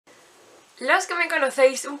Los que me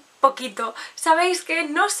conocéis un poquito sabéis que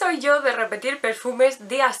no soy yo de repetir perfumes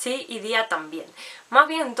día sí y día también. Más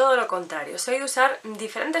bien todo lo contrario, soy de usar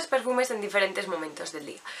diferentes perfumes en diferentes momentos del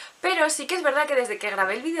día. Pero sí que es verdad que desde que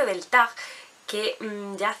grabé el vídeo del tag, que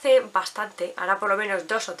ya hace bastante, ahora por lo menos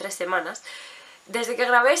 2 o 3 semanas, desde que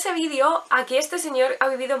grabé ese vídeo, aquí este señor ha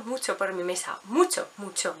vivido mucho por mi mesa. Mucho,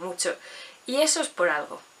 mucho, mucho. Y eso es por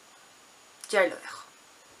algo. Yo ahí lo dejo.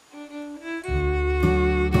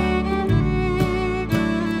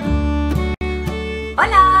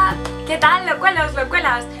 ¡Hola! ¿Qué tal, locuelos,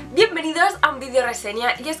 locuelas? Bienvenidos a un vídeo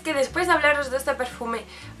reseña. Y es que después de hablaros de este perfume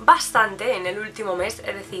bastante en el último mes,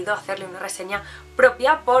 he decidido hacerle una reseña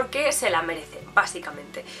propia porque se la merece,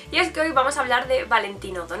 básicamente. Y es que hoy vamos a hablar de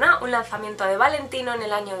Valentino Donna, un lanzamiento de Valentino en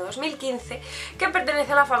el año 2015 que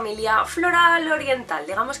pertenece a la familia floral oriental.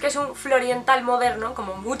 Digamos que es un floriental moderno,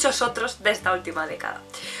 como muchos otros de esta última década.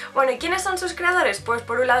 Bueno, ¿y quiénes son sus creadores? Pues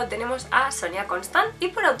por un lado tenemos a Sonia Constant y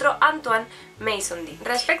por otro Antoine Maison-D.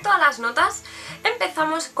 Respecto a las notas,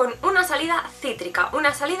 empezamos con una salida cítrica,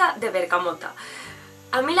 una salida de bergamota.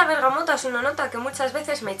 A mí la bergamota es una nota que muchas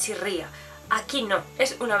veces me chirría. Aquí no,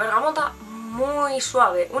 es una bergamota muy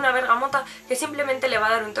suave, una bergamota que simplemente le va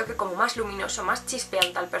a dar un toque como más luminoso, más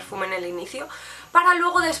chispeante al perfume en el inicio, para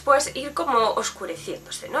luego después ir como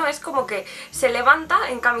oscureciéndose, ¿no? Es como que se levanta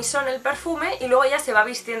en camisón el perfume y luego ya se va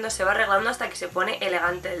vistiendo, se va arreglando hasta que se pone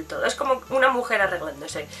elegante del todo. Es como una mujer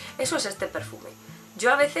arreglándose. Eso es este perfume.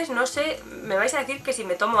 Yo a veces no sé, me vais a decir que si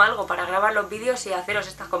me tomo algo para grabar los vídeos y haceros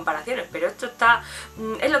estas comparaciones, pero esto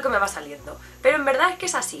es lo que me va saliendo. Pero en verdad es que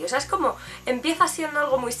es así, o sea, es como empieza siendo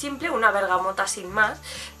algo muy simple, una bergamota sin más.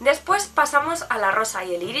 Después pasamos a la rosa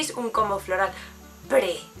y el iris, un combo floral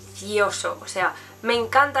precioso, o sea, me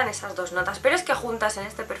encantan esas dos notas, pero es que juntas en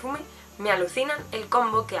este perfume me alucinan el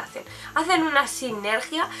combo que hacen. Hacen una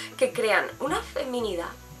sinergia que crean una feminidad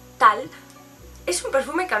tal. Es un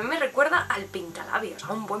perfume que a mí me recuerda al pintalabios,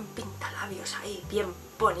 a un buen pintalabios ahí, bien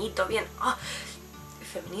bonito, bien... ¡Oh!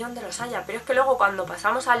 Femenino donde los haya, pero es que luego cuando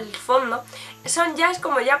pasamos al fondo, es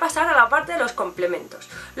como ya pasar a la parte de los complementos.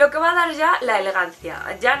 Lo que va a dar ya la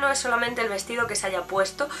elegancia, ya no es solamente el vestido que se haya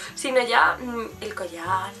puesto, sino ya el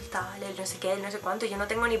collar, tal, el no sé qué, el no sé cuánto. Yo no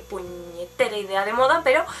tengo ni puñetera idea de moda,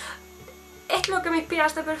 pero es lo que me inspira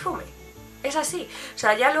este perfume. Es así, o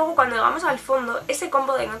sea, ya luego cuando llegamos al fondo, ese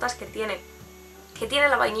combo de notas que tiene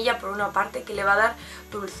la vainilla por una parte, que le va a dar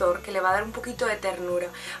dulzor, que le va a dar un poquito de ternura,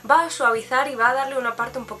 va a suavizar y va a darle una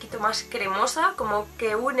parte un poquito más cremosa, como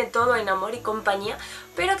que une todo en amor y compañía,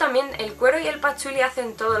 pero también el cuero y el patchouli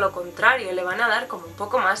hacen todo lo contrario, le van a dar como un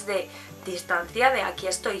poco más de distancia de aquí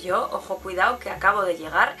estoy yo, ojo cuidado que acabo de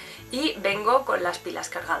llegar y vengo con las pilas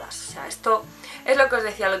cargadas. O sea, esto es lo que os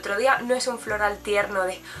decía el otro día, no es un floral tierno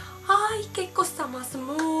de ¡ay, qué cosa más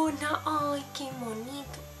mona! ¡Ay, qué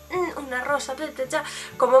bonito! Una rosa,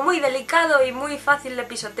 como muy delicado y muy fácil de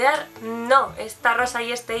pisotear. No, esta rosa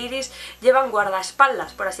y este iris llevan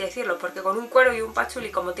guardaespaldas, por así decirlo, porque con un cuero y un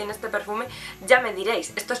patchouli como tiene este perfume, ya me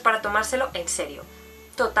diréis, esto es para tomárselo en serio,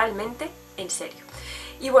 totalmente en serio.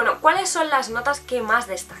 Y bueno, ¿cuáles son las notas que más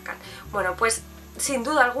destacan? Bueno, pues sin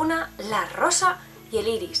duda alguna la rosa y el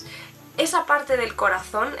iris. Esa parte del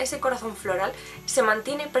corazón, ese corazón floral, se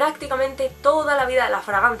mantiene prácticamente toda la vida de la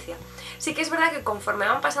fragancia. Sí que es verdad que conforme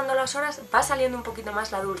van pasando las horas va saliendo un poquito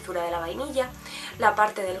más la dulzura de la vainilla, la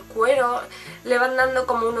parte del cuero, le van dando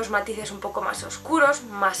como unos matices un poco más oscuros,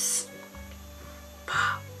 más...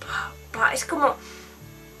 Es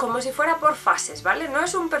como si fuera por fases, ¿vale? No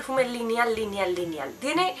es un perfume lineal.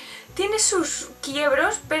 Tiene sus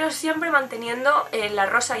quiebros, pero siempre manteniendo la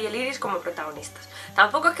rosa y el iris como protagonistas.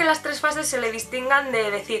 Tampoco es que las 3 fases se le distingan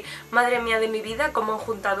de decir, madre mía de mi vida, cómo han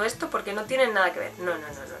juntado esto, porque no tienen nada que ver. No.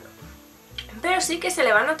 Pero sí que se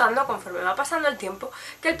le va notando conforme va pasando el tiempo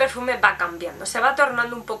que el perfume va cambiando, se va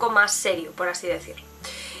tornando un poco más serio, por así decirlo.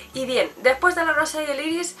 Y bien, después de la rosa y el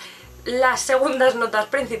iris, las segundas notas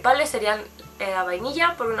principales serían la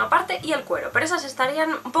vainilla por una parte y el cuero, pero esas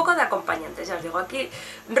estarían un poco de acompañantes, ya os digo, aquí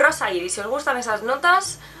rosa e iris, si os gustan esas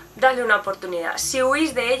notas, dadle una oportunidad. Si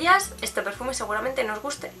huís de ellas, este perfume seguramente no os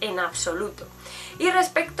guste en absoluto. Y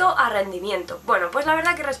respecto a rendimiento, bueno, pues la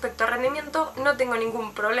verdad que respecto a rendimiento no tengo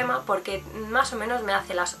ningún problema porque más o menos me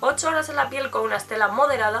hace las 8 horas en la piel con una estela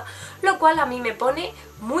moderada, lo cual a mí me pone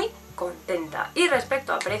muy contenta. Y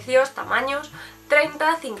respecto a precios, tamaños,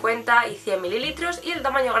 30, 50 y 100 mililitros y el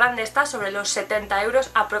tamaño grande está sobre los 70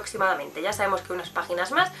 euros aproximadamente. Ya sabemos que unas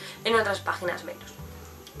páginas más, en otras páginas menos,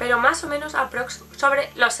 pero más o menos aprox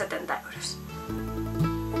sobre los 70 euros.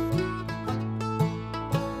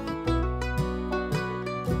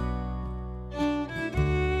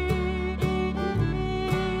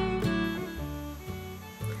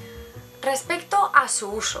 Respecto a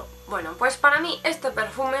su uso, bueno, pues para mí este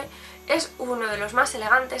perfume es uno de los más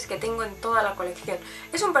elegantes que tengo en toda la colección.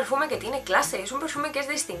 Es un perfume que tiene clase, es un perfume que es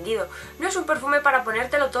distinguido. No es un perfume para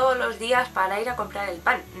ponértelo todos los días para ir a comprar el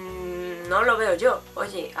pan. No lo veo yo.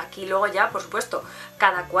 Oye, aquí luego ya, por supuesto,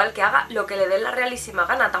 cada cual que haga lo que le dé la realísima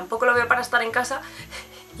gana. Tampoco lo veo para estar en casa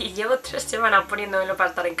y llevo 3 semanas poniéndomelo para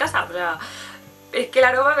estar en casa. O sea, es que el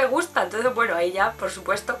aroma me gusta, entonces bueno, ahí ya, por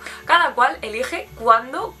supuesto, cada cual elige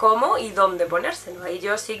cuándo, cómo y dónde ponérselo. Ahí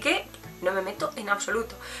yo sí que no me meto en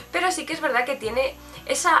absoluto. Pero sí que es verdad que tiene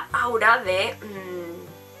esa aura de...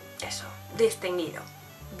 eso, distinguido.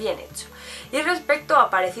 Bien hecho. Y respecto a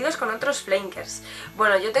parecidos con otros flankers,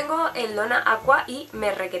 bueno, yo tengo el Donna Aqua y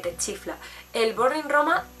me requete chifla. El Burning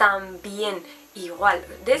Roma también, igual.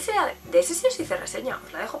 De ese sí os hice reseña,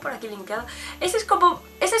 os la dejo por aquí linkeada. Ese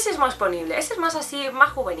sí es más ponible, ese es más así,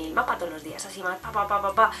 más juvenil, más para todos los días, así más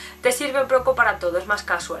te sirve un poco para todo, es más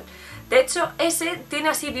casual. De hecho, ese tiene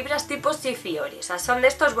así vibras tipo Fiori, o sea, son de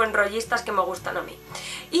estos buen rollistas que me gustan a mí.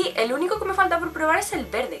 Y el único que me falta por probar es el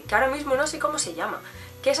verde, que ahora mismo no sé cómo se llama,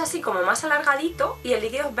 que es así como más alargadito y el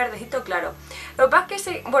líquido es verdecito claro. Lo que pasa es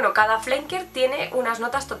que bueno, cada flanker tiene unas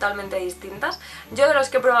notas totalmente distintas. Yo de los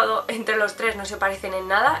que he probado entre los 3 no se parecen en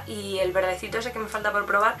nada y el verdecito ese que me falta por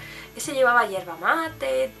probar, ese llevaba hierba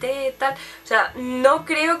mate, té, tal. O sea, no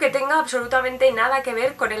creo que tenga absolutamente nada que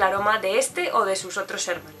ver con el aroma de este o de sus otros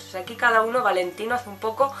hermanos. O sea, aquí cada uno, Valentino hace un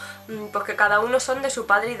poco, pues que cada uno son de su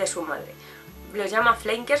padre y de su madre. Los llama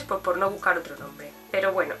flankers pues por no buscar otro nombre.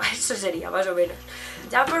 Pero bueno, eso sería más o menos.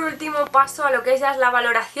 Ya por último paso a lo que es ya la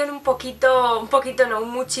valoración un poquito no,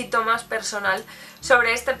 un muchito más personal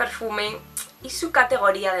sobre este perfume y su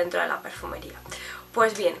categoría dentro de la perfumería.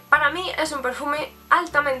 Pues bien, para mí es un perfume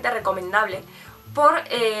altamente recomendable por,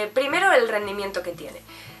 primero, el rendimiento que tiene.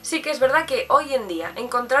 Sí que es verdad que hoy en día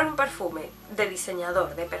encontrar un perfume de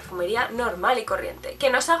diseñador, de perfumería normal y corriente, que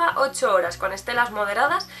nos haga 8 horas con estelas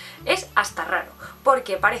moderadas es hasta raro,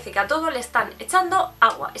 porque parece que a todo le están echando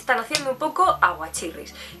agua, están haciendo un poco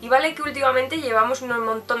aguachirris. Y vale que últimamente llevamos un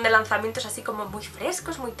montón de lanzamientos así como muy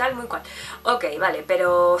frescos, muy tal, muy cual. Ok, vale,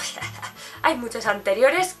 pero hay muchos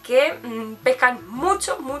anteriores que pecan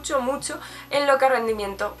mucho en lo que a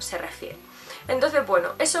rendimiento se refiere. Entonces,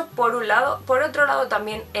 bueno, eso por un lado. Por otro lado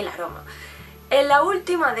también el aroma. En la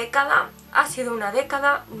última década ha sido una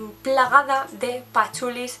década plagada de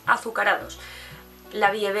pachulis azucarados.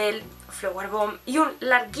 La Biebel, Flower Bomb y un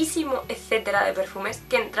larguísimo etcétera de perfumes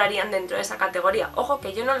que entrarían dentro de esa categoría. Ojo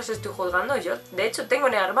que yo no los estoy juzgando, yo de hecho tengo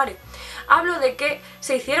en el armario. Hablo de que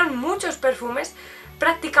se hicieron muchos perfumes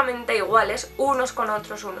prácticamente iguales, unos con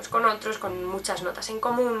otros, con muchas notas en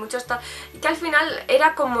común, muchos tal, y que al final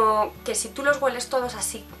era como que si tú los hueles todos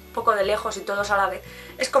así, un poco de lejos y todos a la vez,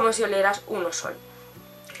 es como si olieras uno solo.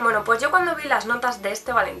 Bueno, pues yo cuando vi las notas de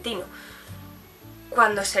este Valentino,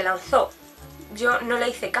 cuando se lanzó, yo no le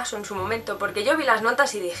hice caso en su momento, porque yo vi las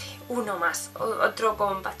notas y dije, uno más, otro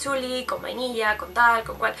con patchouli, con vainilla, con tal,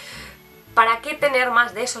 con cual, ¿para qué tener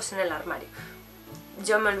más de esos en el armario?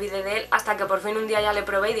 Yo me olvidé de él hasta que por fin un día ya le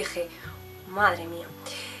probé y dije, madre mía.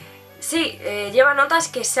 Sí, lleva notas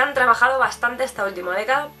que se han trabajado bastante esta última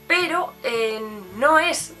década, pero no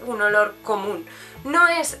es un olor común. No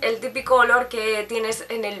es el típico olor que tienes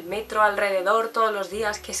en el metro alrededor todos los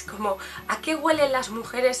días, que es como ¿a qué huelen las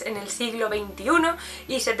mujeres en el siglo XXI?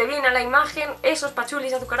 Y se te viene a la imagen esos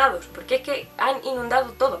pachulis azucarados, porque es que han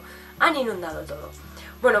inundado todo,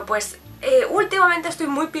 Bueno, pues últimamente estoy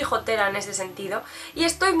muy pijotera en ese sentido y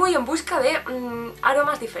estoy muy en busca de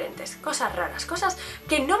aromas diferentes, cosas raras, cosas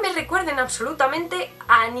que no me recuerden absolutamente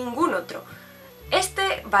a ningún otro.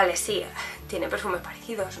 Este, vale, sí, tiene perfumes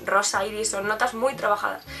parecidos, rosa, iris, son notas muy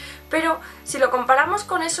trabajadas, pero si lo comparamos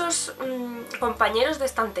con esos compañeros de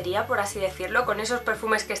estantería, por así decirlo, con esos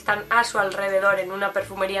perfumes que están a su alrededor en una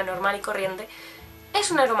perfumería normal y corriente, es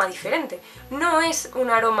un aroma diferente, no es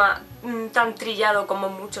un aroma tan trillado como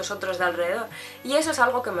muchos otros de alrededor, y eso es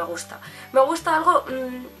algo que me gusta. Me gusta algo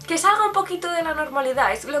que salga un poquito de la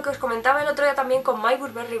normalidad, es lo que os comentaba el otro día también con My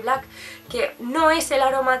Burberry Black, que no es el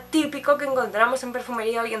aroma típico que encontramos en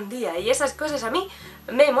perfumería hoy en día, y esas cosas a mí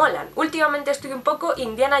me molan. Últimamente estoy un poco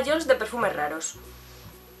Indiana Jones de perfumes raros.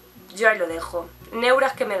 Yo ahí lo dejo,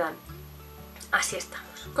 neuras que me dan. Así estamos.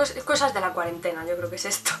 Cosas de la cuarentena, yo creo que es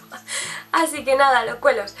esto. Así que nada,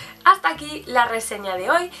 locuelos, hasta aquí la reseña de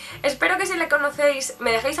hoy. Espero que si le conocéis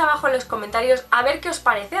me dejéis abajo en los comentarios a ver qué os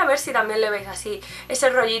parece, a ver si también le veis así ese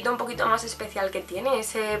rollito un poquito más especial que tiene,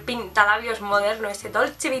 ese pintalabios moderno, ese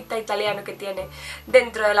Dolce Vita italiano que tiene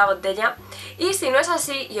dentro de la botella. Y si no es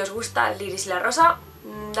así y os gusta el iris y la rosa,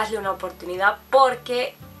 dadle una oportunidad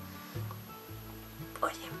porque,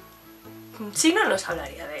 oye, si no, no os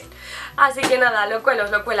hablaría de él. Así que nada,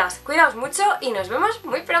 locuelos, locuelas, cuidaos mucho y nos vemos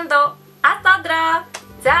muy pronto. ¡Hasta otra!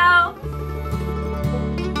 ¡Chao!